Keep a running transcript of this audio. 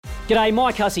G'day,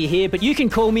 Mike Hussey here, but you can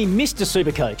call me Mr.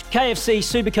 Supercoach. KFC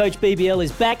Supercoach BBL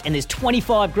is back and there's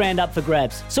 25 grand up for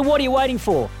grabs. So what are you waiting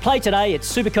for? Play today at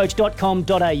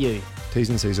supercoach.com.au. T's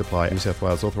and C's apply. New South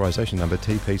Wales authorisation number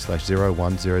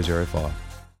TP/01005.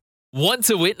 Want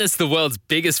to witness the world's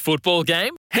biggest football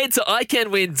game? Head to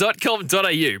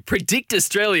iCanWin.com.au, predict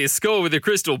Australia's score with a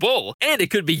crystal ball, and it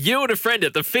could be you and a friend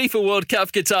at the FIFA World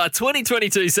Cup Qatar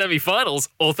 2022 semi-finals,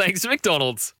 all thanks to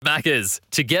McDonald's. Maccas,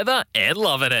 together and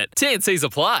loving it. T&Cs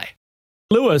apply.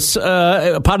 Lewis,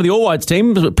 part of the All Whites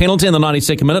team, penalty in the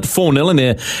 92nd minute, 4-0 in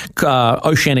their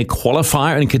Oceanic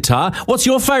qualifier in Qatar. What's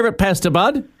your favourite pasta,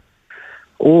 bud?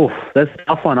 Oh, that's a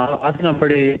tough one. I think I'm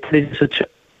pretty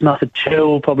nice and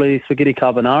chill, probably spaghetti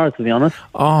carbonara, to be honest.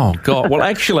 Oh, God. Well,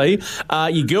 actually,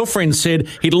 your girlfriend said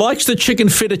he likes the chicken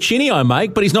fettuccine I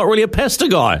make, but he's not really a pasta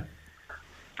guy.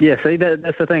 Yeah, see,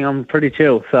 that's the thing. I'm pretty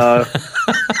chill. So,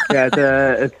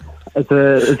 yeah, it's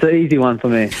an easy one for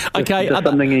me. Okay. Just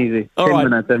something easy. All 10 right.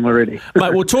 minutes and we're ready.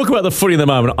 Mate, we'll talk about the footy in the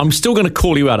moment. I'm still going to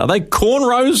call you out. Are they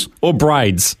cornrows or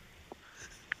braids?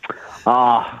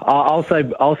 I'll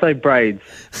say braids.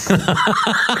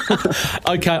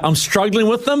 Okay, I'm struggling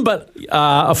with them, but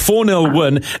a 4-0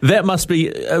 win, that must be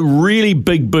a really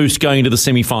big boost going into the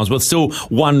semi-finals, with still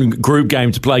one group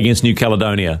game to play against New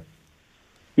Caledonia.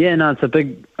 Yeah, no, it's a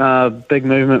big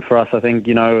movement for us. I think,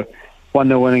 1-0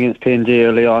 win against PNG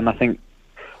early on, I think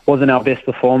wasn't our best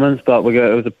performance, but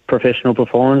it was a professional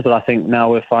performance. But I think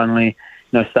now we're finally,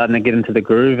 starting to get into the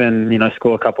groove and,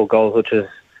 score a couple of goals,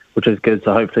 which is good.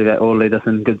 So hopefully that will lead us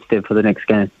in good step for the next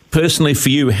game. Personally, for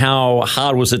you, how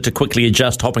hard was it to quickly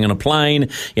adjust, hopping on a plane,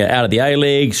 out of the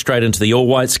A-League, straight into the All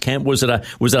Whites camp? Was it a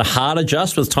hard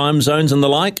adjust with time zones and the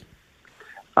like?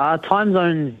 Time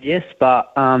zones, yes,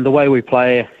 but the way we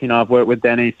play, I've worked with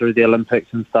Danny through the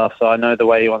Olympics and stuff, so I know the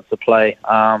way he wants to play.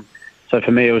 So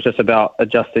for me, it was just about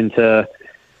adjusting to,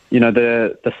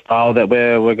 the style that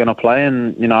we're going to play,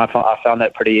 and I found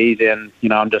that pretty easy, and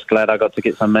I'm just glad I got to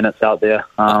get some minutes out there,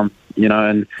 and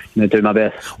do my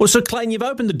best. Well, so Clayton, you've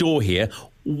opened the door here.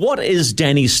 What is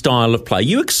Danny's style of play?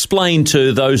 You explain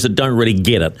to those that don't really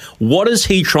get it. What is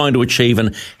he trying to achieve,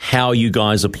 and how you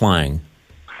guys are playing?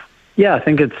 Yeah, I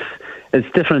think it's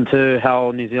different to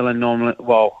how New Zealand normally.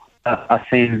 Well, I've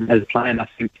seen as playing. I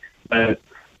think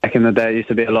back in the day, it used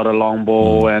to be a lot of long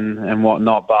ball and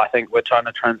whatnot, but I think we're trying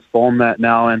to transform that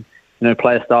now and,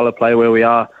 play a style of play where we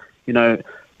are,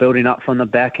 building up from the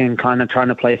back and kind of trying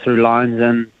to play through lines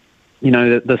and,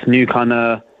 this new kind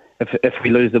of, if we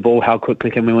lose the ball, how quickly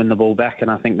can we win the ball back?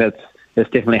 And I think it's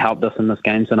definitely helped us in this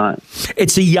game tonight.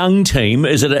 It's a young team.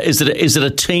 Is it a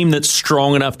team that's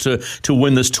strong enough to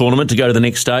win this tournament, to go to the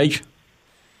next stage?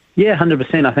 Yeah,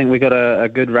 100%. I think we got a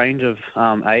good range of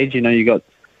age. You got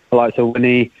the likes of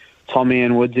Winnie, Tommy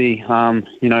and Woodsy,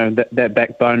 that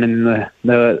backbone and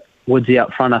the Woodsy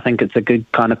up front. I think it's a good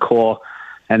kind of core.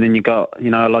 And then you got, a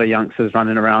lot of youngsters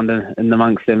running around in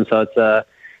amongst them. So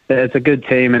it's a good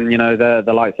team. And,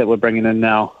 the likes that we're bringing in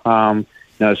now,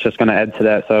 it's just going to add to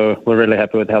that. So we're really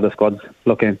happy with how the squad's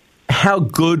looking. How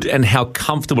good and how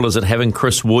comfortable is it having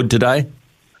Chris Wood today?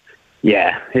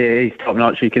 Yeah, he's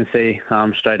top-notch. You can see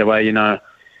straight away,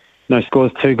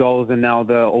 scores 2 goals and now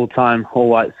the all-time All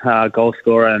Whites goal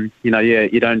scorer. And,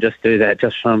 you don't just do that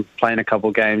just from playing a couple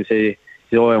of games. He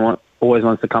always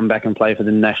wants to come back and play for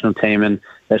the national team, and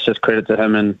that's just credit to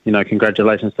him and,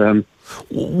 congratulations to him.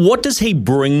 What does he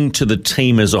bring to the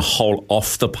team as a whole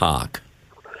off the park?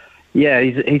 Yeah,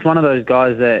 he's one of those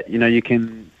guys that, he's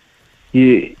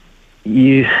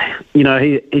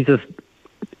a,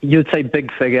 you'd say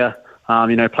big figure,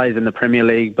 plays in the Premier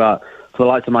League, but for the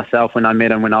likes of myself, when I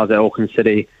met him when I was at Auckland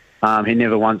City, he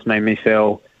never once made me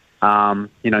feel, not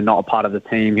a part of the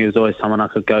team. He was always someone I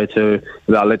could go to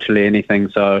about literally anything.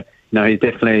 So, he's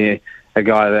definitely a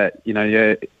guy that,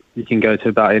 you can go to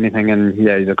about anything, and,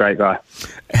 yeah, he's a great guy.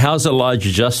 How's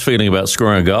Elijah Just feeling about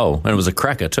scoring a goal? And it was a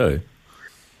cracker too.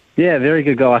 Yeah, very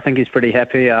good goal. I think he's pretty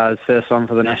happy. His first one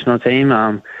for the national team.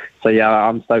 So, yeah,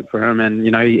 I'm stoked for him. And,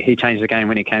 he changed the game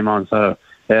when he came on. So,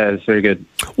 yeah, it's very good.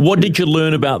 What did you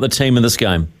learn about the team in this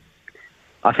game?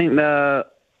 I think the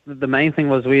main thing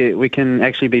was we can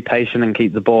actually be patient and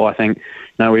keep the ball. I think,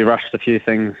 we rushed a few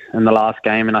things in the last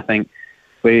game, and I think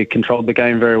we controlled the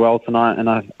game very well tonight. And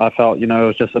I felt, it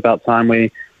was just about time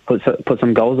we put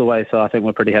some goals away. So I think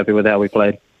we're pretty happy with how we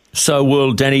played. So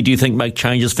will Danny, do you think, make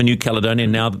changes for New Caledonia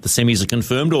now that the semis are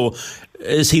confirmed, or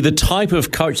is he the type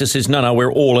of coach that says, no, we're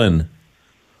all in?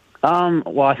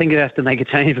 Well, I think he has to make a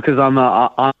change because I'm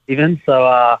even.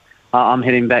 So I'm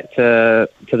heading back to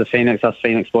the Phoenix. Us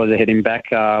Phoenix boys are heading back.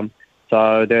 So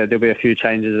there'll be a few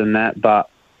changes in that. But,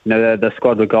 the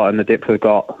squad we've got and the depth we've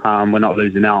got, we're not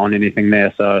losing out on anything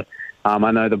there. So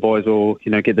I know the boys will,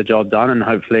 get the job done, and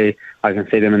hopefully I can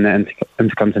see them in the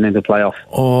Intercontinental playoff.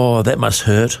 Oh, that must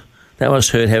hurt. That must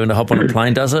hurt having to hop on a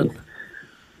plane, does it?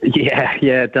 Yeah,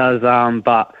 it does.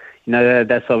 But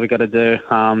that's what we got to do.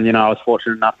 I was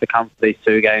fortunate enough to come for these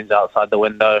 2 games outside the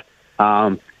window,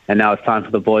 and now it's time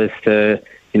for the boys to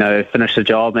finish the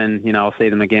job, and I'll see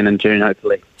them again in June,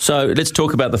 hopefully. So let's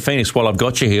talk about the Phoenix while I've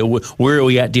got you here. Where are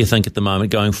we at, do you think, at the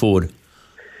moment going forward?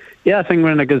 Yeah, I think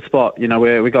we're in a good spot.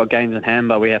 We got games in hand,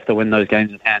 but we have to win those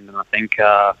games in hand. And I think,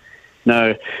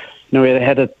 we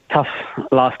had a tough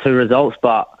last 2 results,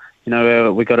 but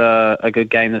we got a good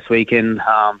game this weekend.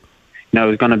 It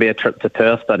was going to be a trip to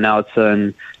Perth, but now it's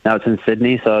in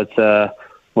Sydney, so it's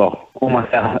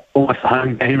almost a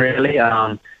home game really.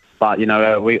 But,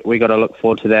 we got to look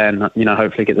forward to that and,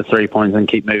 hopefully get the 3 points and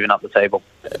keep moving up the table.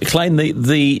 Clayton,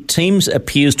 the teams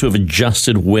appears to have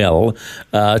adjusted well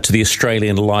to the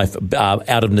Australian life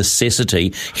out of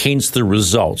necessity, hence the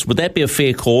results. Would that be a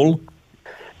fair call?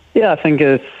 Yeah, I think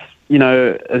it's,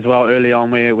 as well early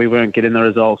on we weren't getting the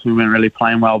results. We weren't really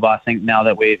playing well, but I think now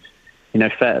that we've,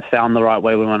 found the right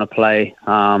way we want to play,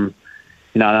 and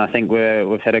I think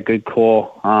we've had a good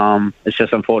core. It's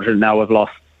just unfortunate now we've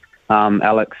lost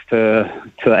Alex to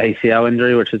an ACL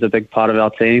injury, which is a big part of our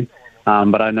team.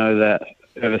 But I know that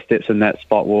whoever steps in that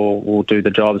spot will do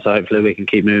the job, so hopefully we can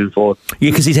keep moving forward.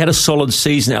 Yeah, because he's had a solid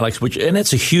season, Alex, and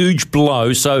that's a huge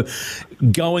blow. So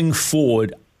going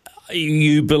forward,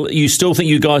 you still think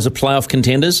you guys are playoff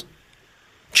contenders?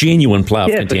 Genuine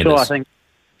playoff contenders? Yeah, for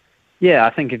sure. I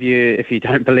think if you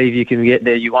don't believe you can get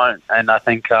there, you won't. And I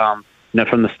think from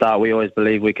the start we always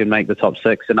believed we could make the top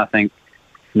 6, and I think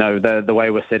the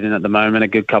way we're sitting at the moment, a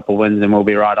good couple wins and we'll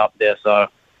be right up there. So,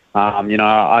 I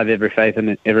have every faith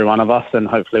in every one of us, and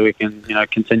hopefully we can,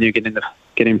 continue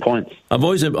getting points. I'm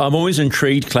always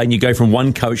intrigued, Clayton. You go from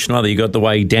one coach to another. You got the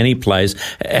way Danny plays.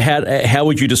 How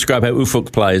would you describe how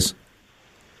Ufuk plays?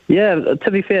 Yeah,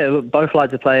 to be fair, both like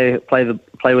to play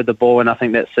with the ball, and I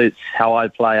think that suits how I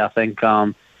play. I think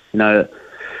when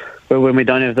we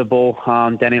don't have the ball,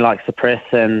 Danny likes to press,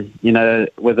 and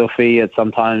with Ufi, it's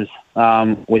sometimes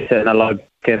we sit in a low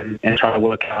and try to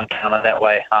work out and counter that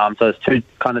way. So it's 2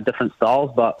 kind of different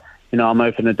styles, but I'm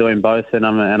open to doing both, and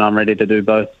I'm ready to do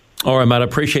both. All right, mate. I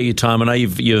appreciate your time. I know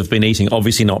you've been eating,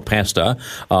 obviously not pasta,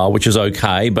 which is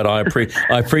okay, but I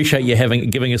appreciate you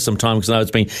giving us some time, because I know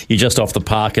you're just off the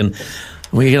park, and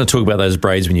we're going to talk about those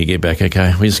braids when you get back.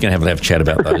 Okay, we're just going to have a chat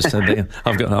about those. I'm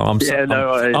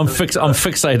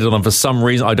fixated on them for some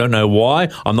reason. I don't know why.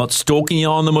 I'm not stalking you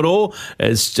on them at all.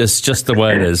 It's just the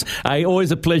way it is. Hey,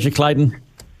 always a pleasure, Clayton.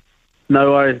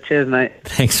 No worries. Cheers, mate.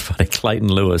 Thanks, buddy. Clayton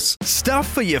Lewis.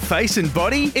 Stuff for your face and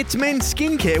body? It's men's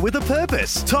skincare with a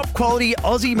purpose. Top quality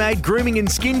Aussie-made grooming and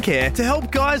skincare to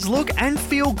help guys look and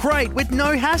feel great with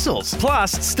no hassles.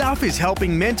 Plus, Stuff is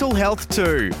helping mental health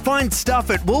too. Find Stuff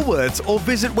at Woolworths or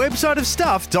visit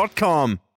websiteofstuff.com.